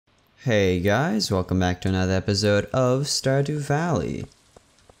Hey guys, welcome back to another episode of Stardew Valley.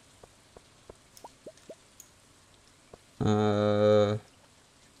 Alright,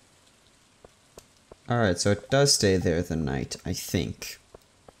 so it does stay there the night, I think.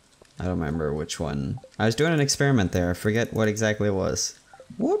 I don't remember which one. I was doing an experiment there, I forget what exactly it was.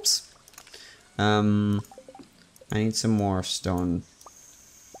 Whoops! I need some more stone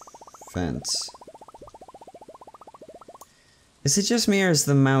fence. Is it just me or is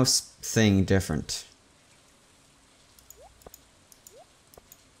the mouse thing different?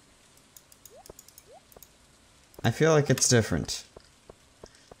 I feel like it's different.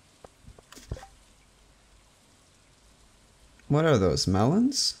 What are those,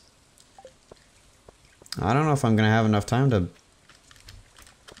 melons? I don't know if I'm gonna have enough time to... I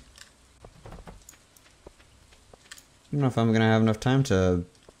don't know if I'm gonna have enough time to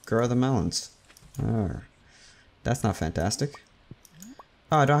grow the melons. Oh, that's not fantastic.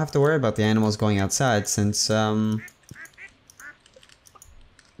 Oh, I don't have to worry about the animals going outside since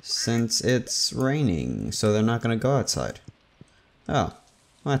it's raining, so they're not gonna go outside. Oh,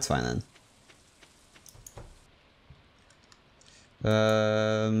 well, that's fine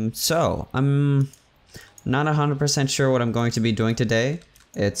then. So, I'm not 100% sure what I'm going to be doing today.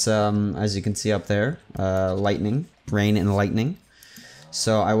 It's, as you can see up there, lightning, rain and lightning.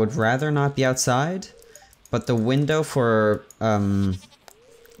 So I would rather not be outside, but the window for,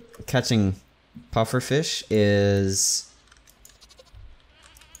 catching pufferfish is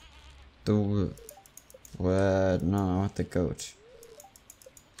the what? No, not the goat.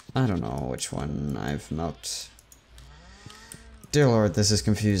 I don't know which one I've milked. Dear Lord, this is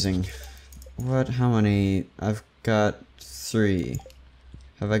confusing. What? How many? I've got 3.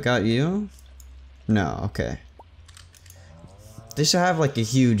 Have I got you? No. Okay. They should have like a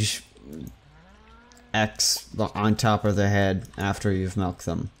huge X on top of their head after you've milked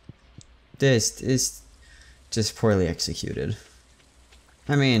them. This is just poorly executed.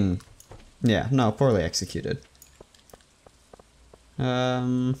 I mean, yeah, no, poorly executed.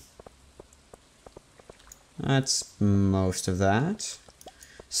 That's most of that.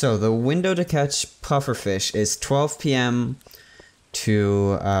 So the window to catch pufferfish is 12 p.m.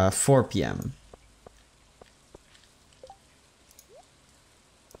 to 4 p.m.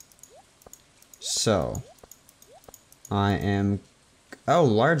 So, I am... Oh,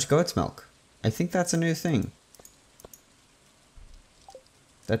 large goat's milk. I think that's a new thing.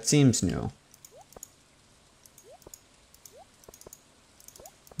 That seems new.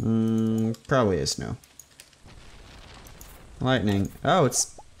 Probably is new. Lightning. Oh,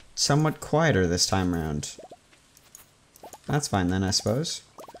 it's somewhat quieter this time around. That's fine then, I suppose.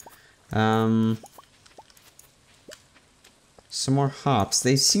 Some more hops.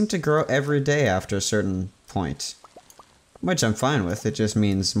 They seem to grow every day after a certain point. Which I'm fine with. It just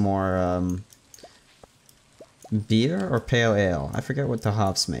means more, beer or pale ale. I forget what the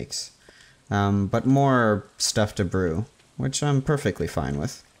hops makes. But more stuff to brew. Which I'm perfectly fine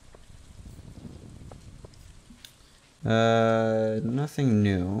with. Nothing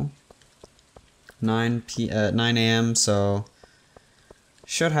new. 9 a.m. so...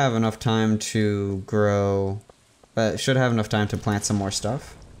 Should have enough time to grow... should have enough time to plant some more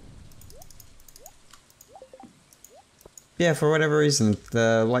stuff. Yeah, for whatever reason,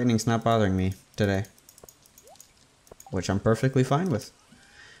 the lightning's not bothering me today. Which I'm perfectly fine with.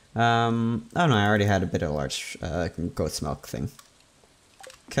 Oh no, I already had a bit of large goat's milk thing.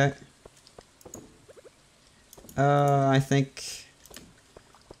 Okay. I think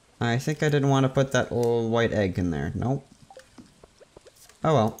I didn't want to put that little white egg in there. Nope.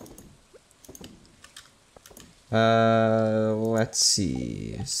 Oh well. Let's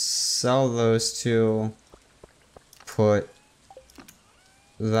see. Sell those 2. Put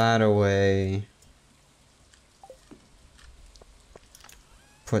that away.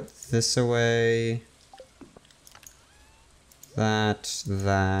 Put this away.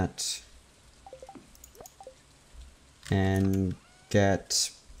 That. And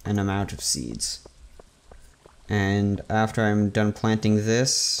get an amount of seeds. And after I'm done planting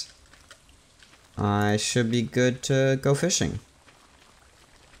this, I should be good to go fishing.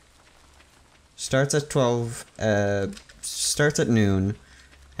 Starts at 12, starts at noon,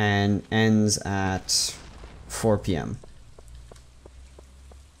 and ends at 4 p.m.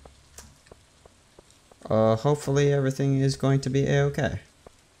 Hopefully everything is going to be a-okay.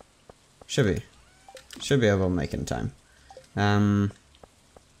 Should be. Should be able to make it in time.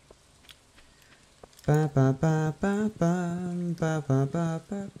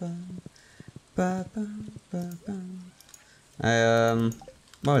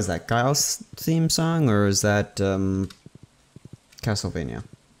 What was that? Kyle's theme song, or is that Castlevania?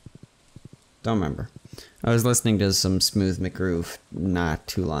 Don't remember. I was listening to some Smooth McGroove not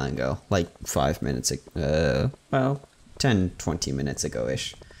too long ago. Like 5 minutes ago. Well, 10, 20 minutes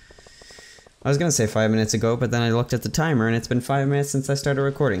ago-ish. I was gonna say 5 minutes ago, but then I looked at the timer and it's been 5 minutes since I started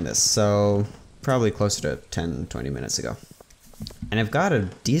recording this. So, probably closer to 10, 20 minutes ago. And I've got a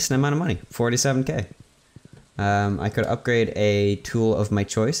decent amount of money. 47k. I could upgrade a tool of my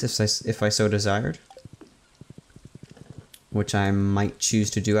choice if I so desired. Which I might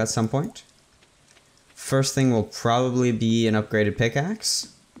choose to do at some point. First thing will probably be an upgraded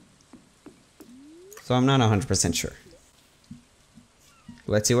pickaxe. So I'm not 100% sure.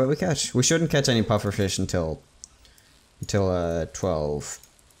 Let's see what we catch. We shouldn't catch any pufferfish until 12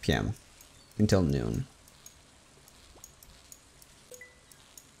 p.m. Until noon.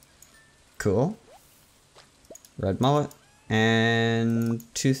 Cool. Red mullet. And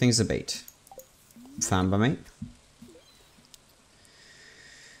 2 things of bait. Found by me.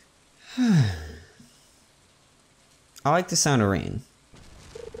 I like the sound of rain.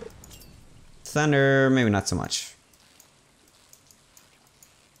 Thunder, maybe not so much.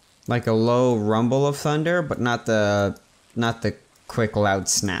 Like a low rumble of thunder, but not the quick loud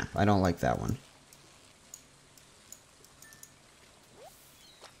snap. I don't like that one.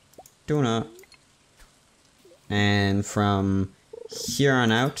 Tuna. And from here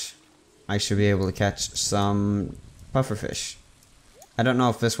on out, I should be able to catch some pufferfish. I don't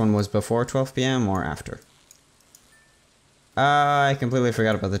know if this one was before 12 p.m. or after. I completely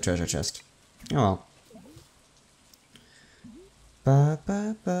forgot about the treasure chest. Oh well. Ba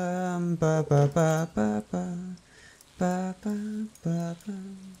ba ba ba ba ba ba ba ba ba ba.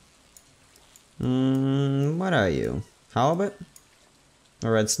 What are you? Halibut? A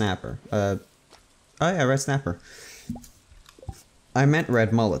red snapper. Oh yeah, red snapper. I meant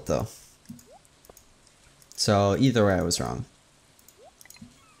red mullet though. So either way I was wrong.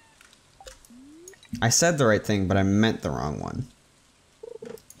 I said the right thing, but I meant the wrong one.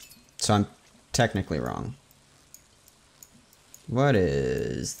 So I'm technically wrong. What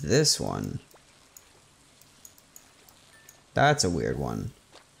is this one? That's a weird one.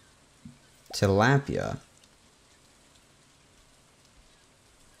 Tilapia.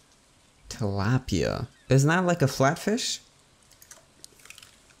 Tilapia. Isn't that like a flatfish?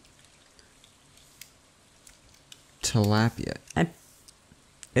 Tilapia.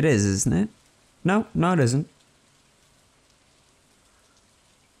 It is, isn't it? No, no it isn't.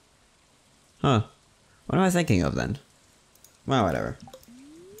 Huh. What am I thinking of then? Well, whatever.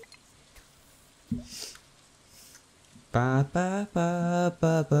 Ba ba ba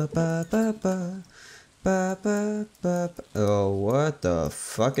ba ba ba ba ba ba ba ba. Oh, what the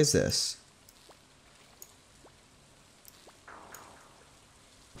fuck is this?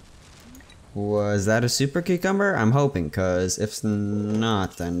 Was that a super cucumber? I'm hoping, cause if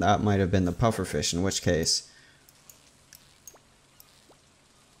not, then that might have been the pufferfish, in which case.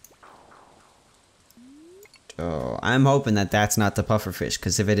 Oh, I'm hoping that that's not the pufferfish,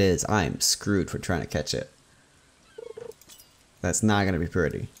 cause if it is, I'm screwed for trying to catch it. That's not gonna be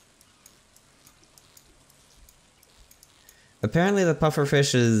pretty. Apparently the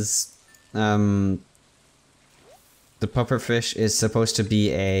pufferfish is supposed to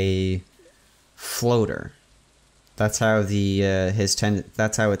be a floater. That's how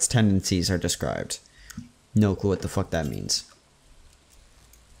that's how its tendencies are described. No clue what the fuck that means.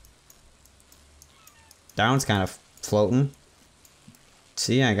 That one's kind of floating.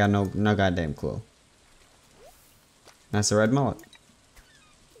 See, I got no goddamn clue. That's a red mullet.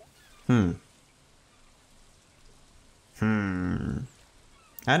 I don't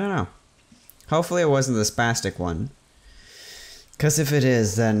know. Hopefully it wasn't the spastic one. Cause if it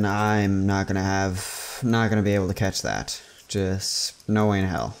is, then I'm not gonna be able to catch that. Just no way in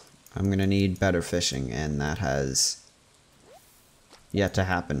hell. I'm gonna need better fishing, and that has yet to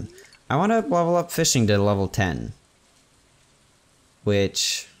happen. I want to level up fishing to level 10.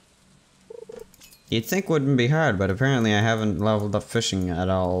 Which you'd think wouldn't be hard, but apparently I haven't leveled up fishing at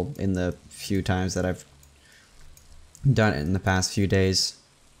all in the few times that I've done it in the past few days.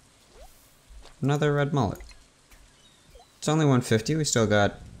 Another red mullet. It's only 150, we still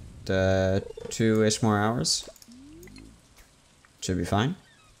got 2-ish more hours. Should be fine.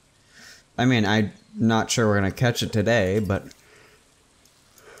 I mean, I'm not sure we're gonna catch it today, but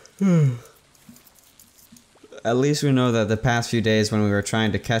at least we know that the past few days when we were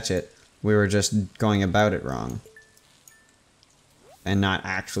trying to catch it, we were just going about it wrong. And not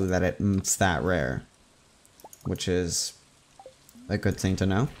actually that it's that rare. Which is a good thing to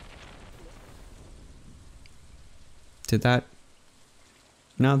know. Did that?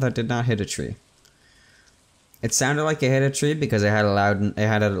 No, that did not hit a tree. It sounded like it hit a tree because it had a loud. It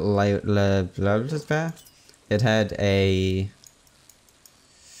had a it had a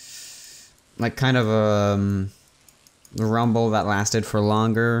like kind of a rumble that lasted for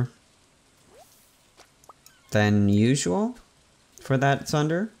longer than usual for that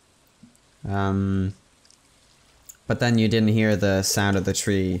thunder. But then you didn't hear the sound of the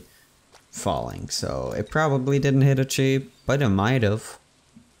tree falling, so it probably didn't hit a tree, but it might have.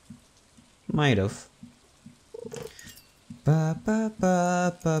 Might have. Ba ba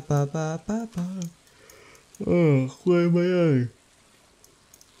ba ba ba ba ba ba. Oh, why am I?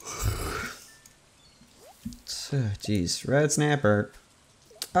 Jeez, red snapper.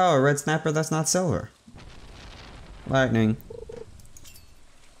 Oh, a red snapper that's not silver. Lightning.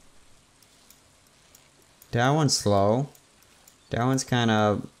 That one's slow. That one's kind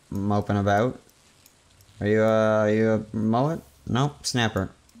of moping about. Are you a mullet? Nope, snapper.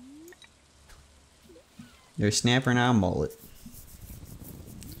 You're a snapper now, mullet.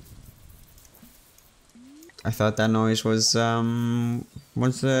 I thought that noise was the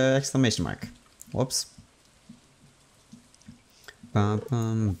exclamation mark. Whoops. Bum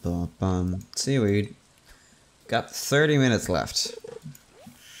bum bum bum. Seaweed. Got 30 minutes left.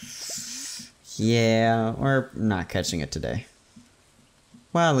 Yeah, we're not catching it today.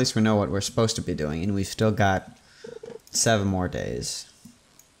 Well, at least we know what we're supposed to be doing, and we've still got 7 more days.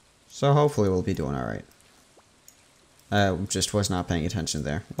 So hopefully we'll be doing alright. Just was not paying attention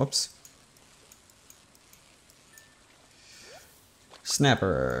there. Whoops.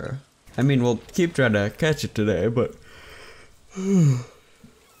 Snapper. I mean, we'll keep trying to catch it today, but I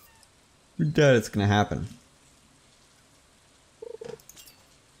doubt it's gonna happen.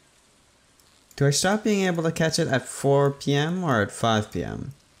 Do I stop being able to catch it at 4 p.m. or at 5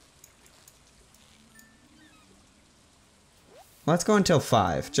 p.m.? Let's go until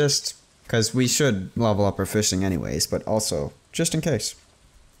 5, just because we should level up our fishing anyways, but also, just in case.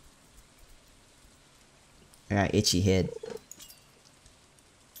 I got itchy head.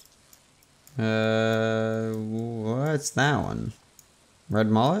 What's that one?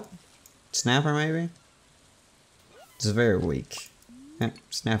 Red mullet? Snapper, maybe? It's very weak. Yeah,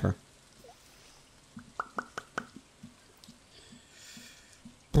 snapper.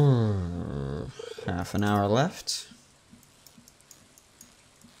 Half an hour left.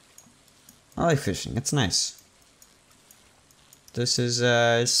 I like fishing, it's nice. This is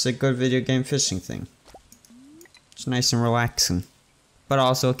it's a good video game fishing thing. It's nice and relaxing. But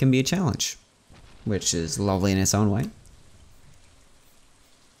also it can be a challenge, which is lovely in its own way.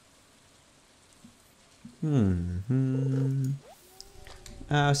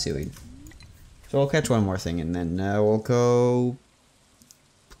 Seaweed. So we'll catch one more thing and then we'll go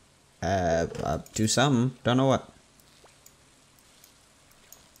do something. Don't know what.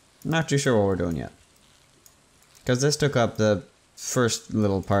 Not too sure what we're doing yet. Because this took up the first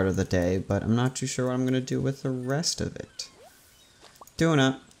little part of the day, but I'm not too sure what I'm going to do with the rest of it. Doing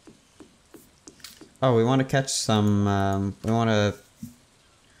it. Oh, we want to catch some, we want to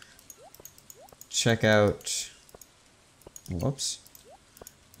check out, whoops,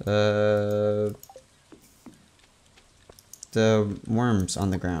 the worms on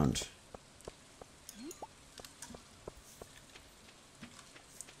the ground.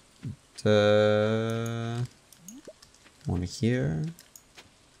 One here.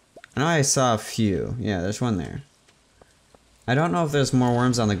 I know I saw a few. Yeah, there's one there. I don't know if there's more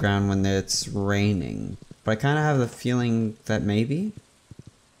worms on the ground when it's raining, but I kind of have the feeling that maybe.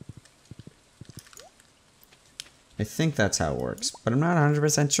 I think that's how it works, but I'm not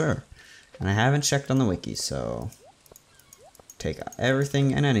 100% sure. And I haven't checked on the wiki, so take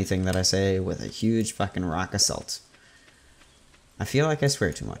everything and anything that I say with a huge fucking rock of salt. I feel like I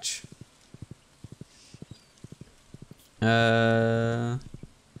swear too much. I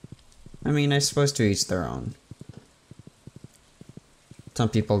mean, I suppose to each their own. Some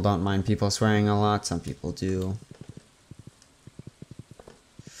people don't mind people swearing a lot, some people do.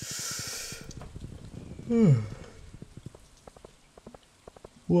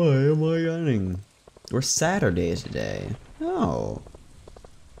 Why am I yawning? We're Saturday today. Oh.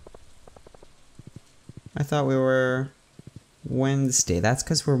 I thought we were Wednesday. That's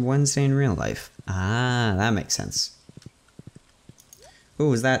because we're Wednesday in real life. Ah, that makes sense.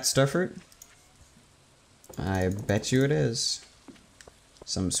 Ooh, is that starfruit? I bet you it is.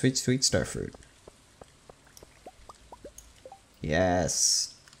 Some sweet, sweet starfruit.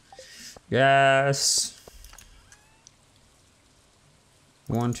 Yes. Yes.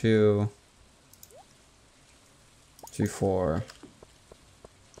 1, 2, 3, 4.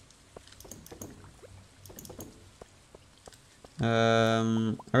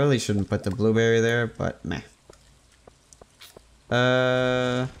 I really shouldn't put the blueberry there, but meh.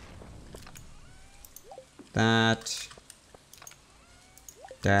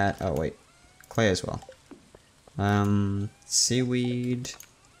 That. Oh wait, clay as well. Seaweed,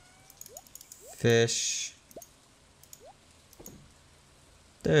 fish.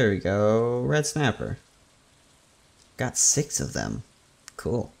 There we go. Red snapper. Got 6 of them.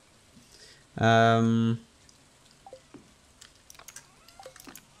 Cool. Let's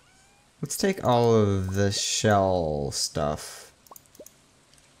take all of the shell stuff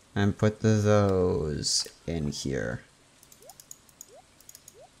and put those in here.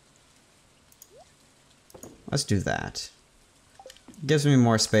 Let's do that. Gives me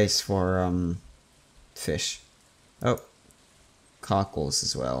more space for fish. Oh, cockles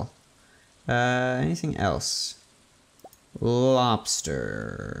as well. Anything else?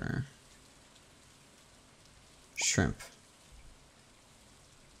 Lobster. Shrimp.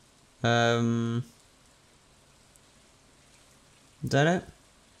 Is that it?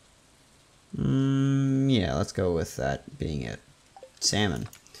 Yeah, let's go with that being it. Salmon.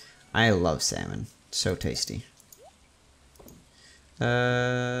 I love salmon. So tasty. Do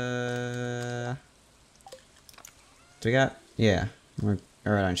we got? Yeah, we're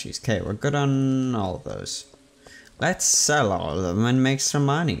alright on cheese. Okay, we're good on all of those. Let's sell all of them and make some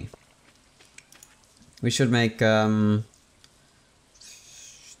money. We should make 3,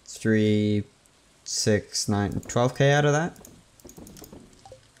 6, 9, 12k out of that.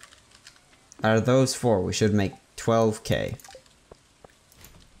 Out of those 4, we should make 12k.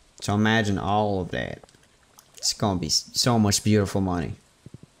 So imagine all of that. It's gonna be so much beautiful money.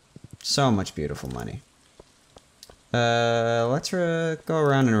 So much beautiful money. Let's go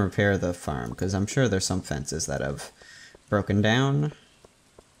around and repair the farm, because I'm sure there's some fences that have broken down.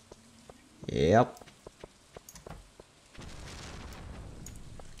 Yep.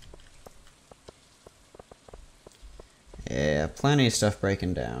 Yeah, plenty of stuff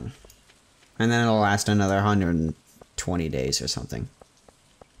breaking down. And then it'll last another 120 days or something.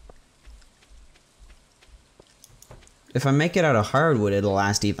 If I make it out of hardwood, it'll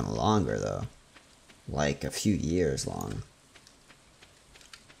last even longer, though. Like a few years long.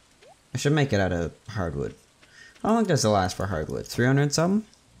 I should make it out of hardwood. How long does it last for hardwood? 300 something?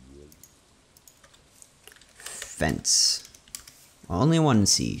 Fence. Only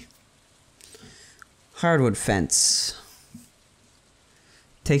 1C. Hardwood fence.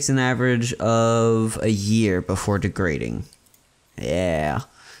 Takes an average of a year before degrading. Yeah.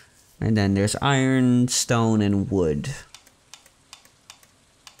 And then there's iron, stone, and wood.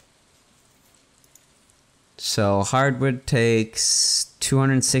 So hardwood takes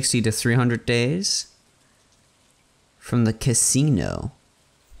 260 to 300 days. From the casino.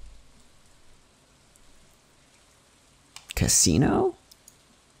 Casino?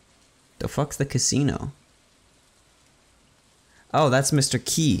 The fuck's the casino? Oh, that's Mr.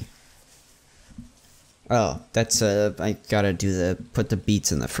 Key. Oh, that's I gotta do put the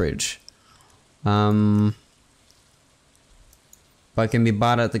beets in the fridge. But it can be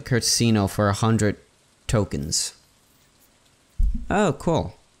bought at the casino for 100 tokens. Oh,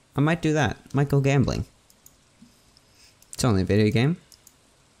 cool. I might do that. Might go gambling. It's only a video game.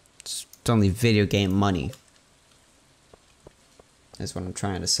 It's only video game money. Is what I'm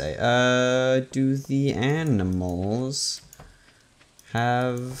trying to say. Do the animals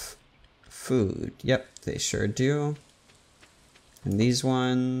have food? Yep, they sure do. And these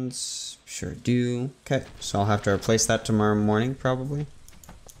ones sure do. Okay, so I'll have to replace that tomorrow morning, probably.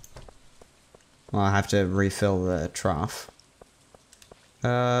 Well, I'll have to refill the trough.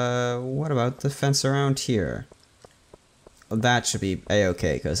 What about the fence around here? Well, that should be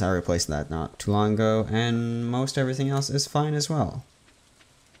a-okay, because I replaced that not too long ago, and most everything else is fine as well.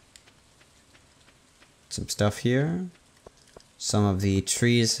 Some stuff here. Some of the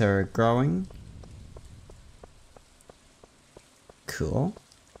trees are growing. Cool.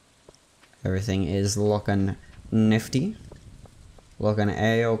 Everything is looking nifty. Looking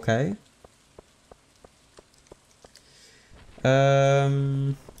a-okay.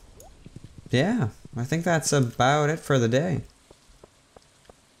 Yeah, I think that's about it for the day.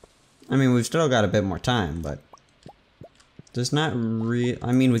 I mean, we've still got a bit more time, but there's not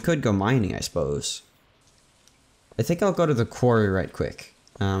I mean, we could go mining, I suppose. I think I'll go to the quarry right quick.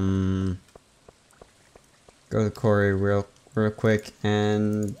 Go to the quarry real quick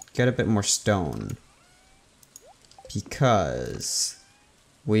and get a bit more stone. Because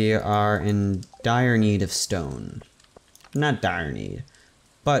we are in dire need of stone. Not dire need,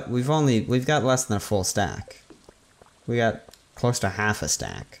 but we've got less than a full stack. We got close to half a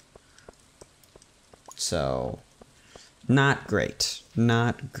stack. So, not great.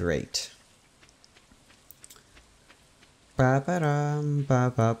 Not great. Ba ba dum ba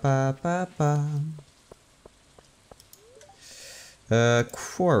ba ba ba ba.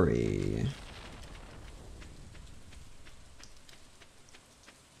 Quarry.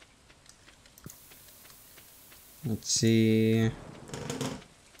 Let's see.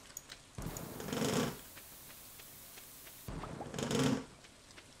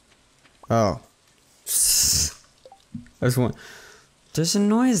 Oh. There's one. There's a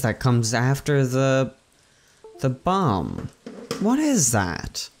noise that comes after the bomb. What is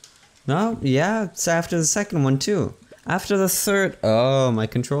that? No, yeah, it's after the second one too. After the third. Oh, my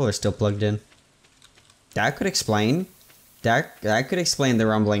controller's still plugged in. That could explain. That could explain the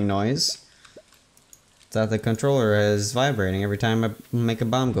rumbling noise. That the controller is vibrating every time I make a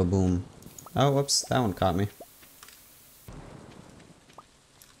bomb go boom. Oh, whoops, that one caught me.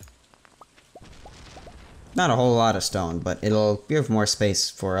 Not a whole lot of stone, but it'll give more space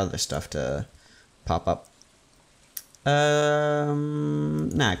for other stuff to pop up.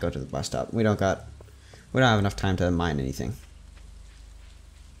 Nah, go to the bus stop. We don't have enough time to mine anything.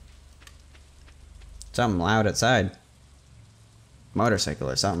 Something loud outside. Motorcycle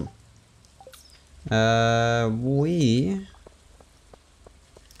or something. We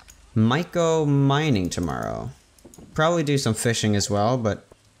might go mining tomorrow. Probably do some fishing as well, but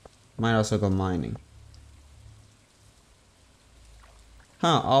might also go mining.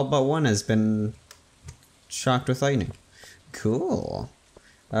 Huh, all but one has been shocked with lightning. Cool.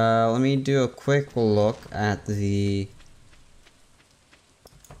 Let me do a quick look at the...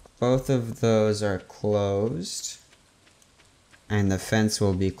 Both of those are closed. And the fence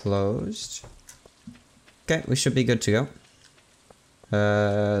will be closed. Okay, we should be good to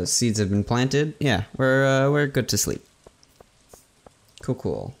go. Seeds have been planted. Yeah, we're good to sleep. Cool,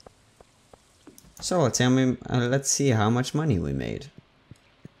 cool. So let's see how much money we made.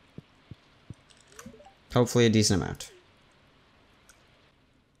 Hopefully a decent amount.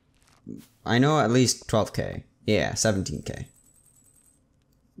 I know at least 12k. Yeah, 17k.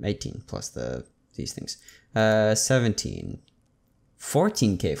 18 plus these things. 17.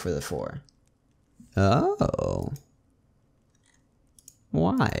 14k for the 4. Oh.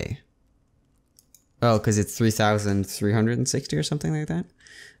 Why? Oh, because it's 3,360 or something like that?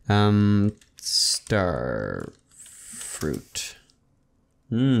 Starfruit.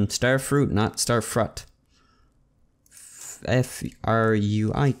 Starfruit, not starfruit.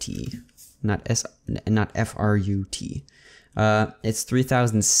 F-R-U-I-T. Not F-R-U-T. It's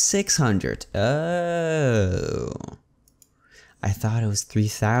 3,600. Oh. I thought it was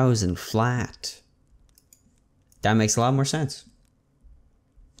 3,000 flat. That makes a lot more sense.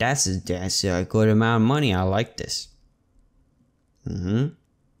 That's a good amount of money. I like this.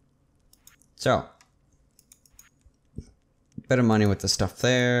 So. Bit of money with the stuff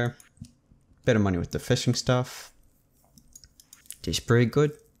there. Bit of money with the fishing stuff. Tastes pretty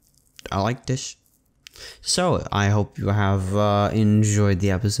good. I like this. So, I hope you have enjoyed the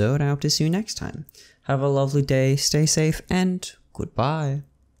episode. I hope to see you next time. Have a lovely day, stay safe, and goodbye.